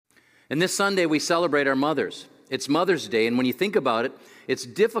And this Sunday we celebrate our mothers. It's Mother's Day, and when you think about it, it's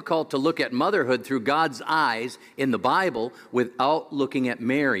difficult to look at motherhood through God's eyes in the Bible without looking at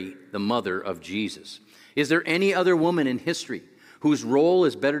Mary, the mother of Jesus. Is there any other woman in history whose role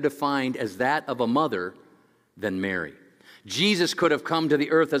is better defined as that of a mother than Mary? Jesus could have come to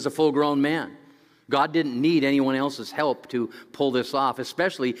the earth as a full-grown man. God didn't need anyone else's help to pull this off,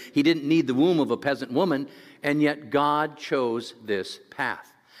 especially he didn't need the womb of a peasant woman, and yet God chose this path.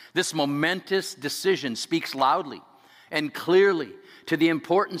 This momentous decision speaks loudly and clearly to the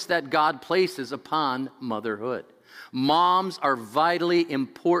importance that God places upon motherhood. Moms are vitally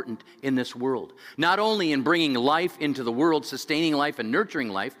important in this world, not only in bringing life into the world, sustaining life and nurturing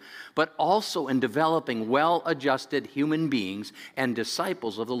life, but also in developing well-adjusted human beings and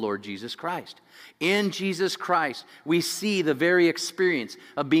disciples of the Lord Jesus Christ. In Jesus Christ, we see the very experience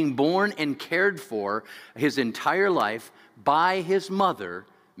of being born and cared for his entire life by his mother,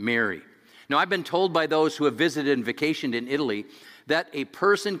 Mary. Now, I've been told by those who have visited and vacationed in Italy that a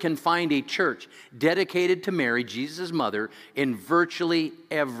person can find a church dedicated to Mary, Jesus' mother, in virtually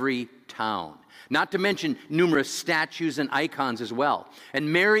every town. Not to mention numerous statues and icons as well.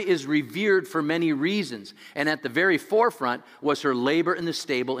 And Mary is revered for many reasons. And at the very forefront was her labor in the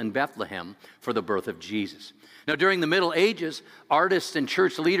stable in Bethlehem for the birth of Jesus. Now, during the Middle Ages, artists and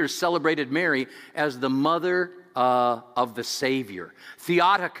church leaders celebrated Mary as the mother of the Savior.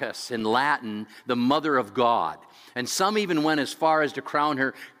 Theotokos in Latin, the mother of God. And some even went as far as to crown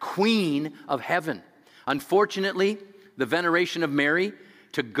her Queen of Heaven. Unfortunately, the veneration of Mary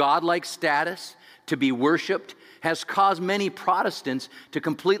to godlike status, to be worshipped, has caused many Protestants to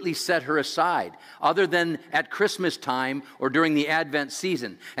completely set her aside, other than at Christmas time or during the Advent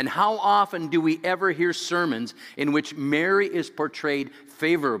season. And how often do we ever hear sermons in which Mary is portrayed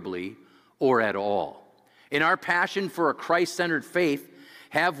favorably or at all? In our passion for a Christ-centered faith,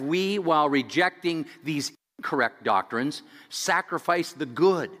 have we, while rejecting these incorrect doctrines, sacrificed the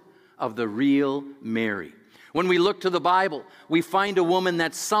good of the real Mary? When we look to the Bible, we find a woman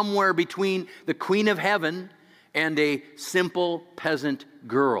that's somewhere between the Queen of Heaven and a simple peasant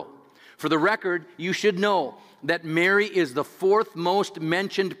girl. For the record, you should know that Mary is the fourth most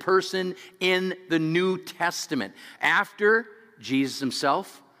mentioned person in the New Testament, after Jesus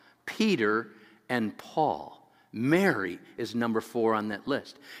himself, Peter, and Paul. Mary is number 4 on that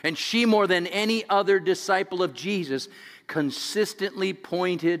list. And she, more than any other disciple of Jesus, consistently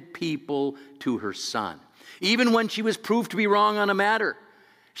pointed people to her son. Even when she was proved to be wrong on a matter,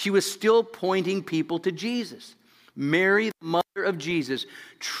 she was still pointing people to Jesus. Mary, the mother of Jesus,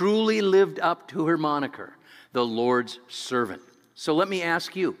 truly lived up to her moniker, the Lord's servant. So let me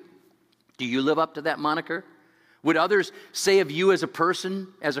ask you, do you live up to that moniker? Would others say of you as a person,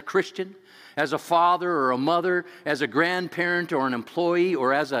 as a Christian, as a father or a mother, as a grandparent or an employee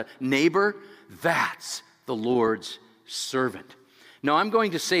or as a neighbor, that's the Lord's servant? Now, I'm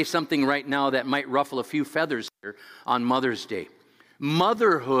going to say something right now that might ruffle a few feathers here on Mother's Day.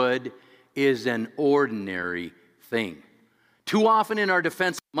 Motherhood is an ordinary thing. Too often in our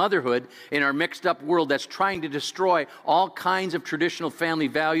defense of motherhood, in our mixed up world that's trying to destroy all kinds of traditional family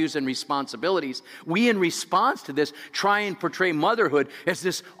values and responsibilities, we in response to this try and portray motherhood as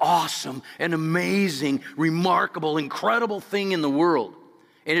this awesome and amazing, remarkable, incredible thing in the world.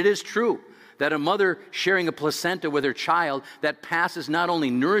 And it is true that a mother sharing a placenta with her child that passes not only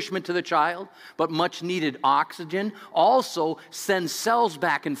nourishment to the child, but much needed oxygen, also sends cells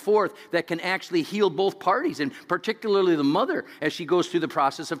back and forth that can actually heal both parties, and particularly the mother as she goes through the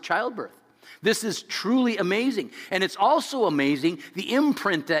process of childbirth. This is truly amazing. And it's also amazing the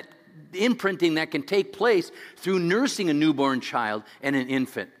imprinting that can take place through nursing a newborn child and an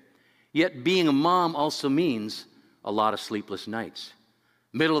infant. Yet being a mom also means a lot of sleepless nights.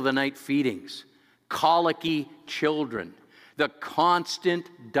 Middle of the night feedings, colicky children, the constant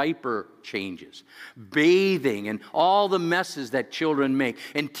diaper changes, bathing, and all the messes that children make,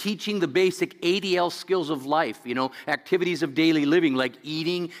 and teaching the basic ADL skills of life, activities of daily living like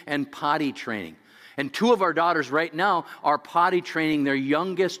eating and potty training. And 2 of our daughters right now are potty training their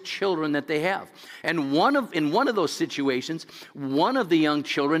youngest children that they have. And in one of those situations, one of the young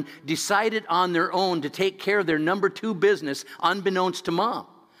children decided on their own to take care of their number 2 business unbeknownst to mom.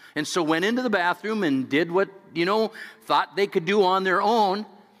 And so went into the bathroom and did what, thought they could do on their own.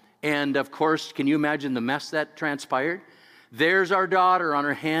 And of course, can you imagine the mess that transpired? There's our daughter on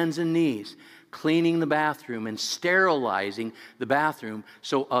her hands and knees, cleaning the bathroom and sterilizing the bathroom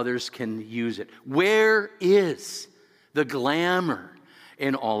so others can use it. Where is the glamour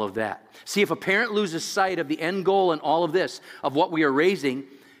in all of that? See, if a parent loses sight of the end goal in all of this, of what we are raising,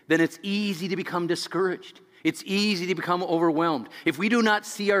 then it's easy to become discouraged. It's easy to become overwhelmed. If we do not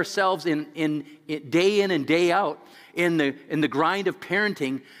see ourselves in day in and day out in the grind of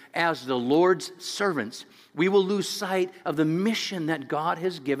parenting as the Lord's servants, we will lose sight of the mission that God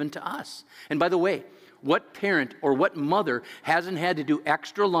has given to us. And by the way, what parent or what mother hasn't had to do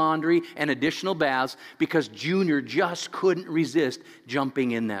extra laundry and additional baths because Junior just couldn't resist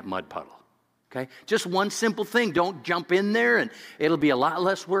jumping in that mud puddle? Okay? Just one simple thing. Don't jump in there and it'll be a lot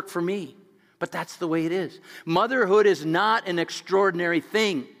less work for me. But that's the way it is. Motherhood is not an extraordinary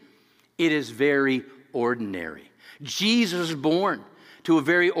thing. It is very ordinary. Jesus was born to a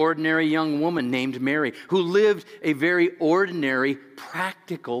very ordinary young woman named Mary, who lived a very ordinary,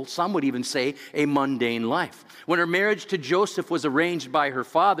 practical, some would even say, a mundane life. When her marriage to Joseph was arranged by her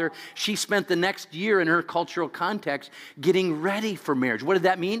father, she spent the next year in her cultural context getting ready for marriage. What did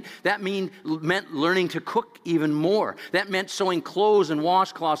that mean? That meant learning to cook even more. That meant sewing clothes and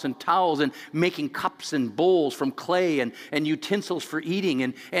washcloths and towels and making cups and bowls from clay and utensils for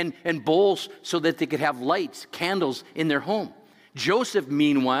eating and bowls so that they could have lights, candles in their home. Joseph,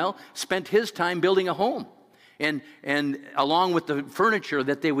 meanwhile, spent his time building a home and along with the furniture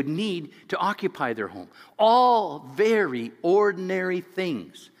that they would need to occupy their home. All very ordinary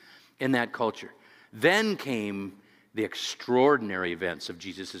things in that culture. Then came the extraordinary events of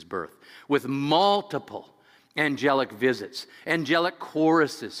Jesus' birth with multiple angelic visits, angelic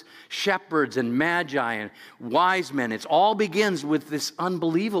choruses, shepherds and magi and wise men. It all begins with this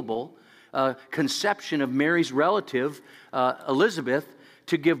unbelievable conception of Mary's relative, Elizabeth,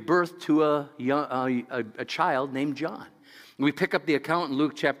 to give birth to a child named John. We pick up the account in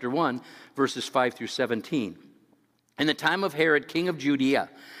Luke chapter 1, verses 5 through 17. In the time of Herod, king of Judea,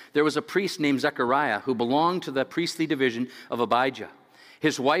 there was a priest named Zechariah who belonged to the priestly division of Abijah.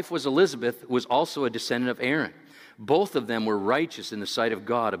 His wife was Elizabeth, who was also a descendant of Aaron. Both of them were righteous in the sight of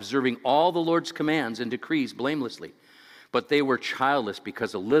God, observing all the Lord's commands and decrees blamelessly. But they were childless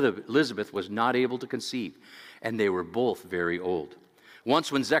because Elizabeth was not able to conceive, and they were both very old.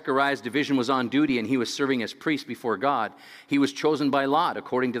 Once when Zechariah's division was on duty and he was serving as priest before God, he was chosen by lot,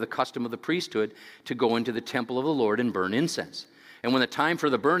 according to the custom of the priesthood, to go into the temple of the Lord and burn incense. And when the time for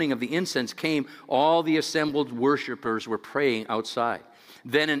the burning of the incense came, all the assembled worshipers were praying outside.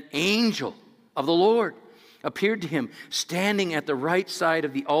 Then an angel of the Lord appeared to him, standing at the right side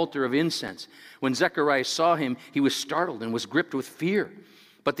of the altar of incense. When Zechariah saw him, he was startled and was gripped with fear.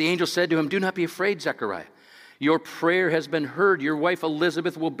 But the angel said to him, "Do not be afraid, Zechariah. Your prayer has been heard. Your wife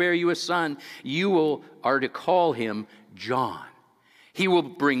Elizabeth will bear you a son. You are to call him John. He will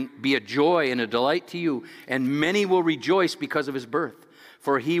be a joy and a delight to you, and many will rejoice because of his birth.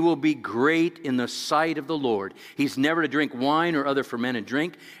 For he will be great in the sight of the Lord. He's never to drink wine or other fermented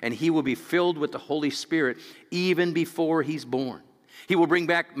drink, and he will be filled with the Holy Spirit even before he's born. He will bring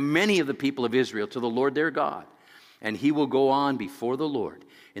back many of the people of Israel to the Lord their God, and he will go on before the Lord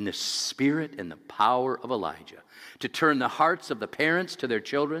in the spirit and the power of Elijah, to turn the hearts of the parents to their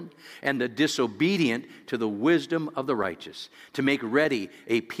children and the disobedient to the wisdom of the righteous, to make ready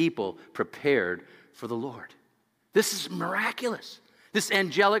a people prepared for the Lord." This is miraculous. This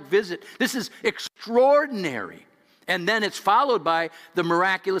angelic visit. This is extraordinary. And then it's followed by the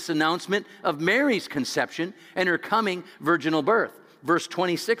miraculous announcement of Mary's conception and her coming virginal birth. Verse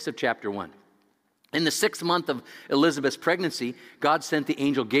 26 of chapter 1. In the 6th month of Elizabeth's pregnancy, God sent the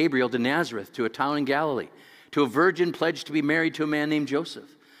angel Gabriel to Nazareth, to a town in Galilee, to a virgin pledged to be married to a man named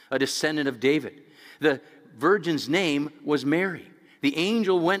Joseph, a descendant of David. The virgin's name was Mary. The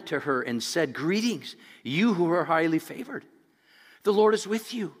angel went to her and said, "Greetings, you who are highly favored. The Lord is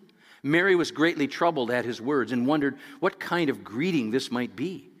with you." Mary was greatly troubled at his words and wondered what kind of greeting this might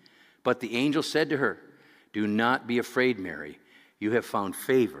be. But the angel said to her, "Do not be afraid, Mary. You have found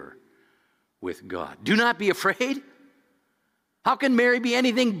favor with God." Do not be afraid? How can Mary be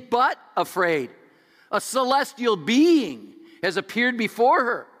anything but afraid? A celestial being has appeared before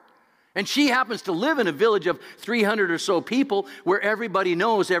her. And she happens to live in a village of 300 or so people where everybody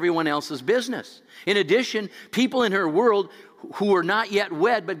knows everyone else's business. In addition, people in her world who were not yet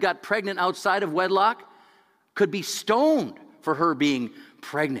wed but got pregnant outside of wedlock could be stoned for her being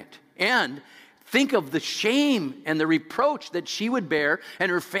pregnant. And think of the shame and the reproach that she would bear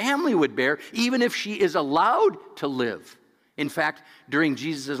and her family would bear even if she is allowed to live. In fact, during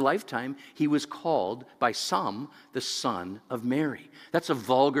Jesus' lifetime, he was called by some the Son of Mary. That's a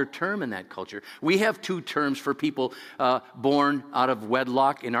vulgar term in that culture. We have 2 terms for people born out of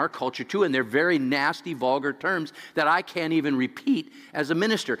wedlock in our culture too, and they're very nasty, vulgar terms that I can't even repeat as a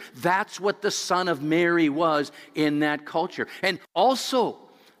minister. That's what the Son of Mary was in that culture. And also,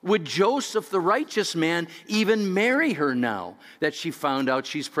 would Joseph, the righteous man, even marry her now that she found out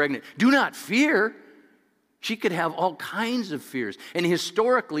she's pregnant? Do not fear. She could have all kinds of fears. And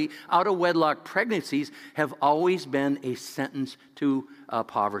historically, out-of-wedlock pregnancies have always been a sentence to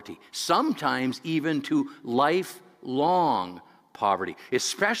poverty, sometimes even to lifelong poverty,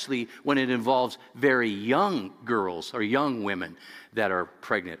 especially when it involves very young girls or young women that are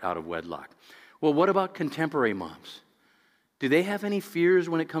pregnant out of wedlock. Well, what about contemporary moms? Do they have any fears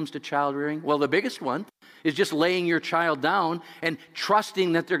when it comes to child rearing? Well, the biggest one is just laying your child down and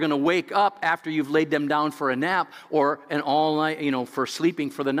trusting that they're going to wake up after you've laid them down for a nap or an all night, for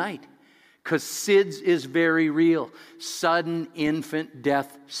sleeping for the night. Because SIDS is very real, sudden infant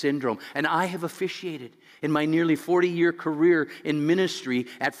death syndrome. And I have officiated in my nearly 40-year career in ministry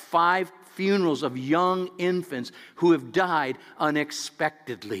at 5 funerals of young infants who have died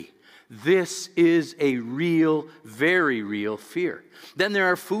unexpectedly. This is a real, very real fear. Then there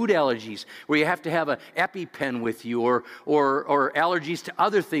are food allergies where you have to have an EpiPen with you or allergies to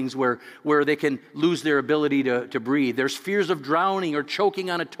other things where they can lose their ability to breathe. There's fears of drowning or choking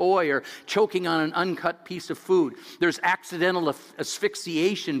on a toy or choking on an uncut piece of food. There's accidental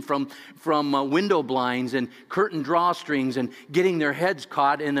asphyxiation from window blinds and curtain drawstrings and getting their heads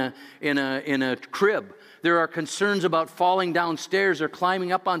caught in a crib. There are concerns about falling downstairs or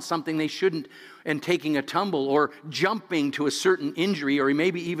climbing up on something they shouldn't and taking a tumble or jumping to a certain injury or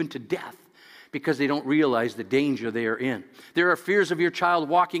maybe even to death because they don't realize the danger they are in. There are fears of your child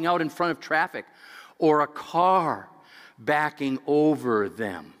walking out in front of traffic or a car backing over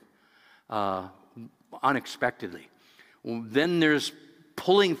them unexpectedly. Then there's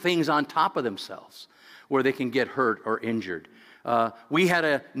pulling things on top of themselves where they can get hurt or injured. We had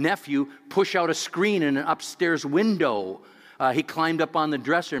a nephew push out a screen in an upstairs window. He climbed up on the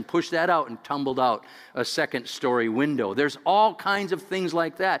dresser and pushed that out and tumbled out a second-story window. There's all kinds of things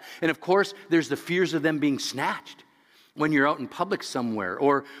like that. And, of course, there's the fears of them being snatched when you're out in public somewhere.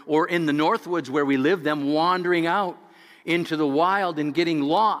 Or in the Northwoods where we live, them wandering out into the wild and getting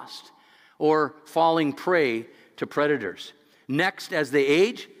lost or falling prey to predators. Next, as they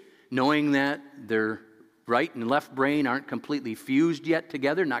age, knowing that their right and left brain aren't completely fused yet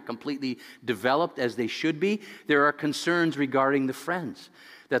together, not completely developed as they should be, there are concerns regarding the friends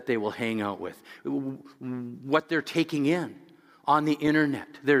that they will hang out with, what they're taking in on the internet.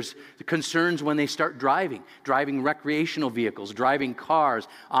 There's concerns when they start driving recreational vehicles, driving cars,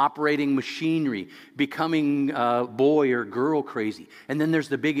 operating machinery, becoming boy or girl crazy. And then there's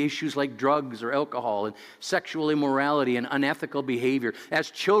the big issues like drugs or alcohol and sexual immorality and unethical behavior.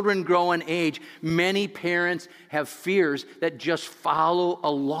 As children grow in age, many parents have fears that just follow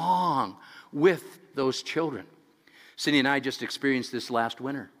along with those children. Cindy and I just experienced this last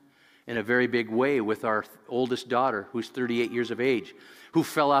winter in a very big way with our oldest daughter, who's 38 years of age, who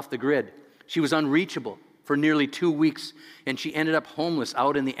fell off the grid. She was unreachable for nearly 2 weeks, and she ended up homeless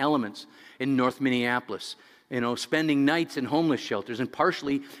out in the elements in North Minneapolis, spending nights in homeless shelters. And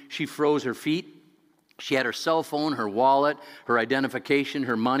partially, she froze her feet. She had her cell phone, her wallet, her identification,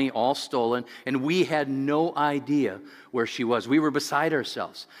 her money all stolen, and we had no idea where she was. We were beside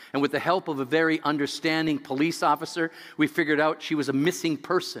ourselves. And with the help of a very understanding police officer, we figured out she was a missing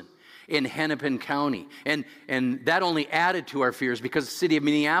person in Hennepin County. And that only added to our fears because the city of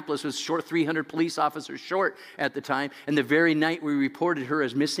Minneapolis was short 300 police officers short at the time. And the very night we reported her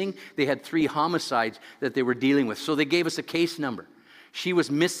as missing, they had 3 homicides that they were dealing with. So they gave us a case number. She was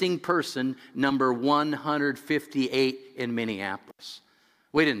missing person number 158 in Minneapolis.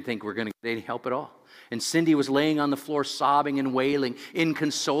 We didn't think we were going to get any help at all. And Cindy was laying on the floor sobbing and wailing,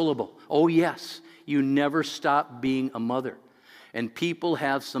 inconsolable. Oh yes, you never stop being a mother. And people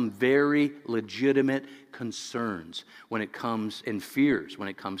have some very legitimate concerns when it comes, and fears when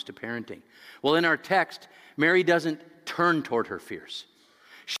it comes to parenting. Well, in our text, Mary doesn't turn toward her fears.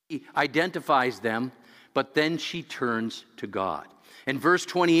 She identifies them, but then she turns to God. In verse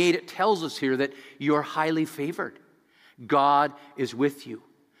 28, it tells us here that you're highly favored. God is with you.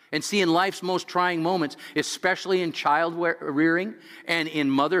 And see, in life's most trying moments, especially in child rearing and in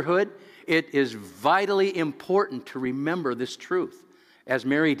motherhood, it is vitally important to remember this truth, as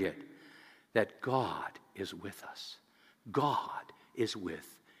Mary did, that God is with us. God is with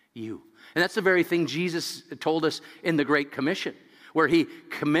you. And that's the very thing Jesus told us in the Great Commission, where he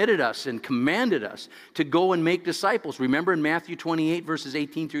committed us and commanded us to go and make disciples. Remember in Matthew 28, verses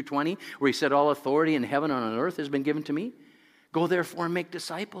 18 through 20, where he said, all authority in heaven and on earth has been given to me? Go therefore and make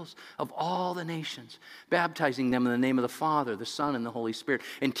disciples of all the nations, baptizing them in the name of the Father, the Son, and the Holy Spirit,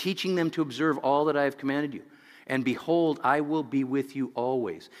 and teaching them to observe all that I have commanded you. And behold, I will be with you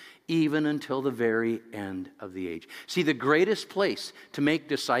always, even until the very end of the age. See, the greatest place to make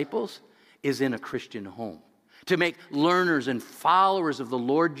disciples is in a Christian home. to make learners and followers of the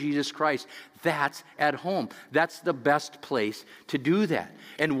Lord Jesus Christ. That's at home. That's the best place to do that.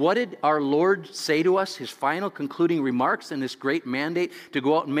 And what did our Lord say to us, his final concluding remarks in this great mandate to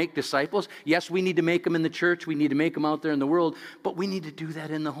go out and make disciples? Yes, we need to make them in the church. We need to make them out there in the world, but we need to do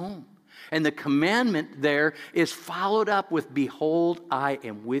that in the home. And the commandment there is followed up with, behold, I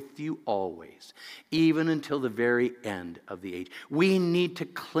am with you always, even until the very end of the age. We need to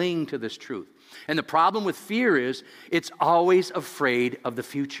cling to this truth. And the problem with fear is it's always afraid of the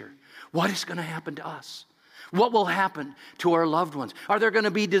future. What is going to happen to us? What will happen to our loved ones? Are there going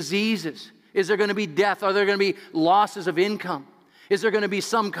to be diseases? Is there going to be death? Are there going to be losses of income? Is there going to be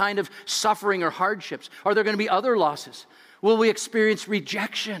some kind of suffering or hardships? Are there going to be other losses? Will we experience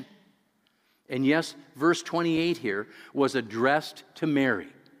rejection? And yes, verse 28 here was addressed to Mary.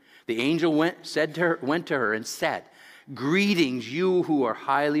 The angel went to her and said, greetings, you who are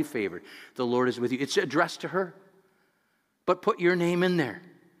highly favored. The Lord is with you. It's addressed to her. But put your name in there.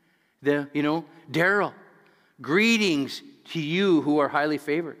 Daryl, greetings to you who are highly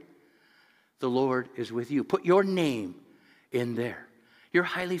favored. The Lord is with you. Put your name in there. You're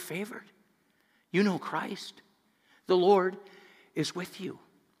highly favored. You know Christ. The Lord is with you.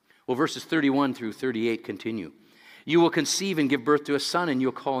 Well, verses 31 through 38 continue. You will conceive and give birth to a son, and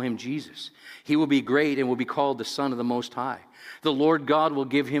you'll call him Jesus. He will be great and will be called the Son of the Most High. The Lord God will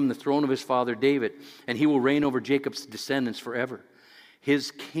give him the throne of his father David, and he will reign over Jacob's descendants forever.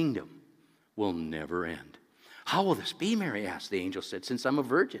 His kingdom will never end. How will this be, Mary asked. The angel said, since I'm a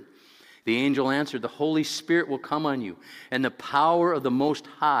virgin. The angel answered, the Holy Spirit will come on you, and the power of the Most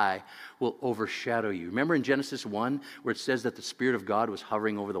High will overshadow you. Remember in Genesis 1 where it says that the Spirit of God was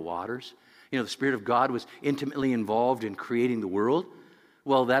hovering over the waters? The Spirit of God was intimately involved in creating the world.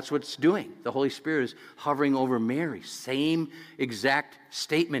 Well, that's what it's doing. The Holy Spirit is hovering over Mary. Same exact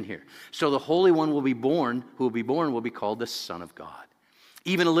statement here. So the Holy One will be born, who will be called the Son of God.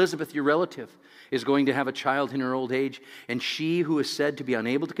 Even Elizabeth, your relative, is going to have a child in her old age, and she who is said to be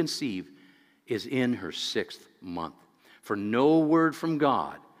unable to conceive is in her 6th month. For no word from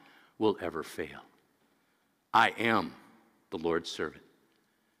God will ever fail. I am the Lord's servant.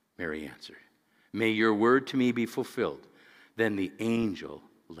 Mary answered, may your word to me be fulfilled. Then the angel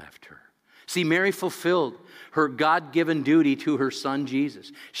left her. See, Mary fulfilled her God-given duty to her son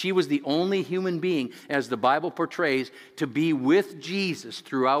Jesus. She was the only human being, as the Bible portrays, to be with Jesus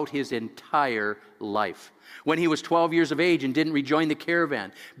throughout his entire life. When he was 12 years of age and didn't rejoin the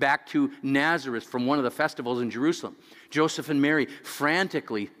caravan back to Nazareth from one of the festivals in Jerusalem, Joseph and Mary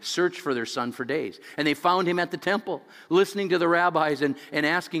frantically searched for their son for days. And they found him at the temple, listening to the rabbis and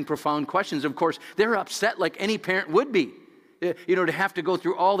asking profound questions. Of course, they're upset like any parent would be. To have to go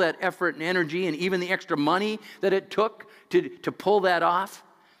through all that effort and energy and even the extra money that it took to pull that off.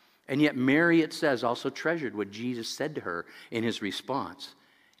 And yet Mary, it says, also treasured what Jesus said to her in his response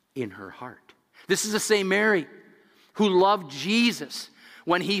in her heart. This is the same Mary who loved Jesus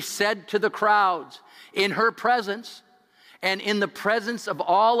when he said to the crowds in her presence and in the presence of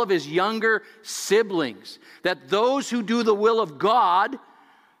all of his younger siblings that those who do the will of God,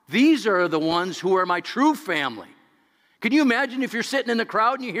 these are the ones who are my true family. Can you imagine if you're sitting in the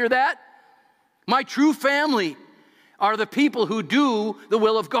crowd and you hear that? My true family are the people who do the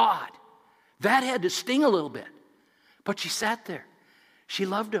will of God. That had to sting a little bit. But she sat there. She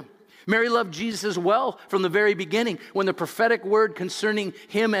loved him. Mary loved Jesus as well from the very beginning when the prophetic word concerning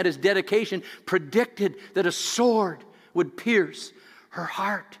him at his dedication predicted that a sword would pierce her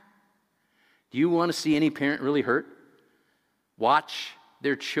heart. Do you want to see any parent really hurt? Watch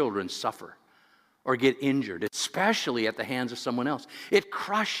their children suffer or get injured, especially at the hands of someone else. It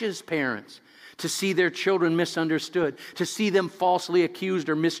crushes parents to see their children misunderstood, to see them falsely accused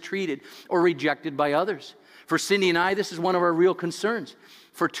or mistreated or rejected by others. For Cindy and I, this is one of our real concerns.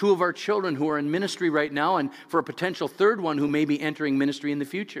 For 2 of our children who are in ministry right now, and for a potential 3rd one who may be entering ministry in the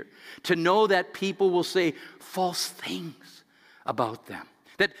future, to know that people will say false things about them,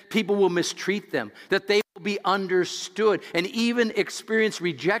 that people will mistreat them, that they will be understood, and even experience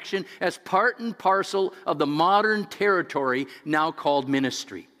rejection as part and parcel of the modern territory now called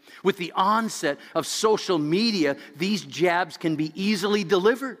ministry. With the onset of social media, these jabs can be easily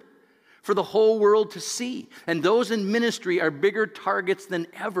delivered for the whole world to see. And those in ministry are bigger targets than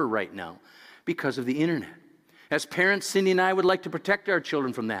ever right now because of the internet. As parents, Cindy and I would like to protect our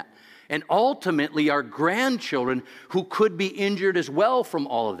children from that. And ultimately our grandchildren who could be injured as well from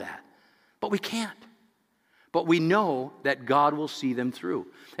all of that. But we can't. But we know that God will see them through.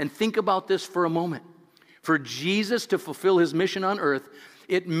 And think about this for a moment. For Jesus to fulfill his mission on earth,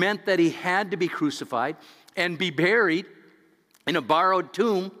 it meant that he had to be crucified and be buried in a borrowed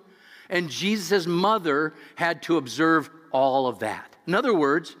tomb And Jesus' mother had to observe all of that. In other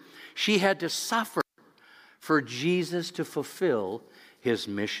words, she had to suffer for Jesus to fulfill his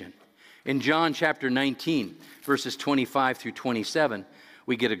mission. In John chapter 19, verses 25 through 27,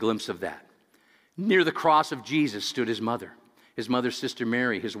 we get a glimpse of that. Near the cross of Jesus stood his mother's sister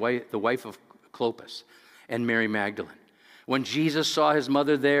Mary, the wife of Clopas, and Mary Magdalene. When Jesus saw his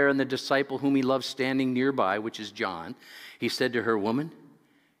mother there and the disciple whom he loved standing nearby, which is John, he said to her, "Woman,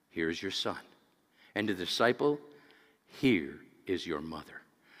 here is your son." And to the disciple, "Here is your mother."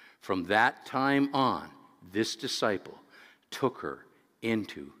 From that time on, this disciple took her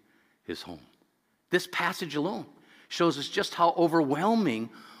into his home. This passage alone shows us just how overwhelming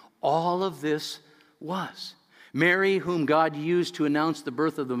all of this was. Mary, whom God used to announce the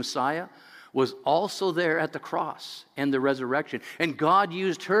birth of the Messiah, was also there at the cross and the resurrection. And God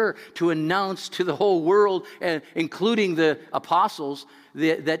used her to announce to the whole world, including the apostles,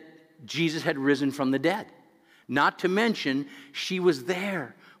 that Jesus had risen from the dead. Not to mention, she was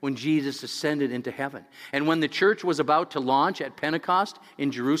there when Jesus ascended into heaven. And when the church was about to launch at Pentecost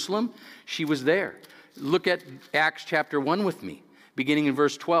in Jerusalem, she was there. Look at Acts chapter 1 with me, beginning in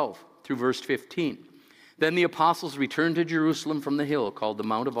verse 12 through verse 15. Then the apostles returned to Jerusalem from the hill called the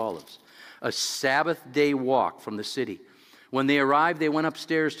Mount of Olives, a Sabbath day walk from the city. When they arrived, they went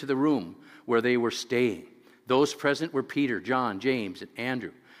upstairs to the room where they were staying. Those present were Peter, John, James, and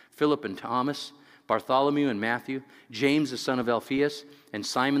Andrew, Philip and Thomas, Bartholomew and Matthew, James the son of Alphaeus, and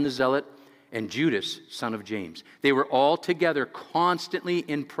Simon the Zealot, and Judas, son of James. They were all together constantly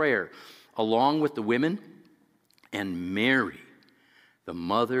in prayer, along with the women and Mary, the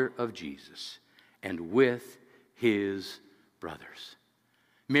mother of Jesus, and with his brothers.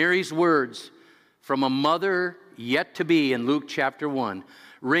 Mary's words from a mother yet to be in Luke chapter 1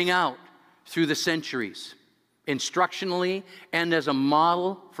 ring out through the centuries, instructionally and as a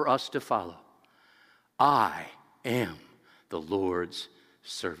model for us to follow. I am the Lord's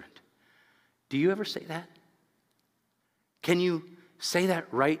servant. Do you ever say that? Can you say that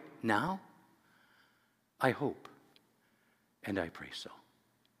right now? I hope and I pray so.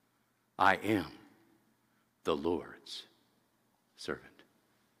 I am the Lord's servant.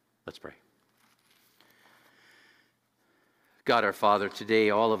 Let's pray. God our Father, today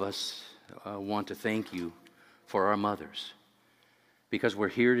all of us want to thank you for our mothers, because we're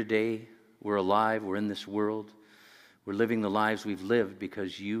here today, we're alive, we're in this world, we're living the lives we've lived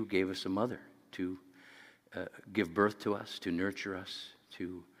because you gave us a mother to give birth to us, to nurture us,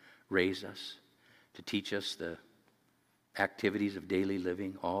 to raise us, to teach us the activities of daily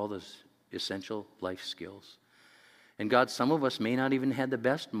living, all those essential life skills. And God, some of us may not even have the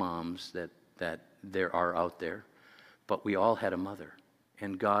best moms that there are out there, but we all had a mother.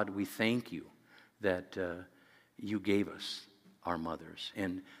 And God, we thank you that you gave us our mothers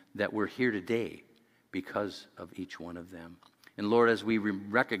and that we're here today because of each one of them. And Lord, as we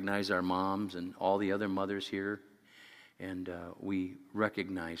recognize our moms and all the other mothers here, and we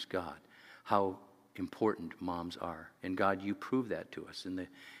recognize, God, how important moms are. And God, you prove that to us in the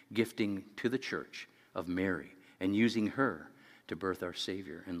gifting to the church of Mary and using her to birth our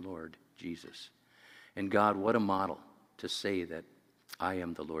Savior and Lord Jesus. And God, what a model to say that I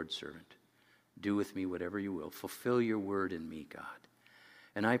am the Lord's servant. Do with me whatever you will. Fulfill your word in me, God.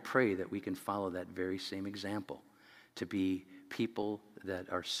 And I pray that we can follow that very same example to be people that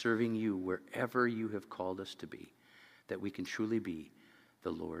are serving you wherever you have called us to be, that we can truly be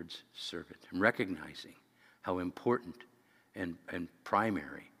the Lord's servant, and recognizing how important and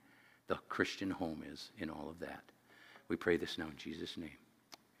primary the Christian home is in all of that. We pray this now in Jesus' name.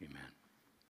 Amen.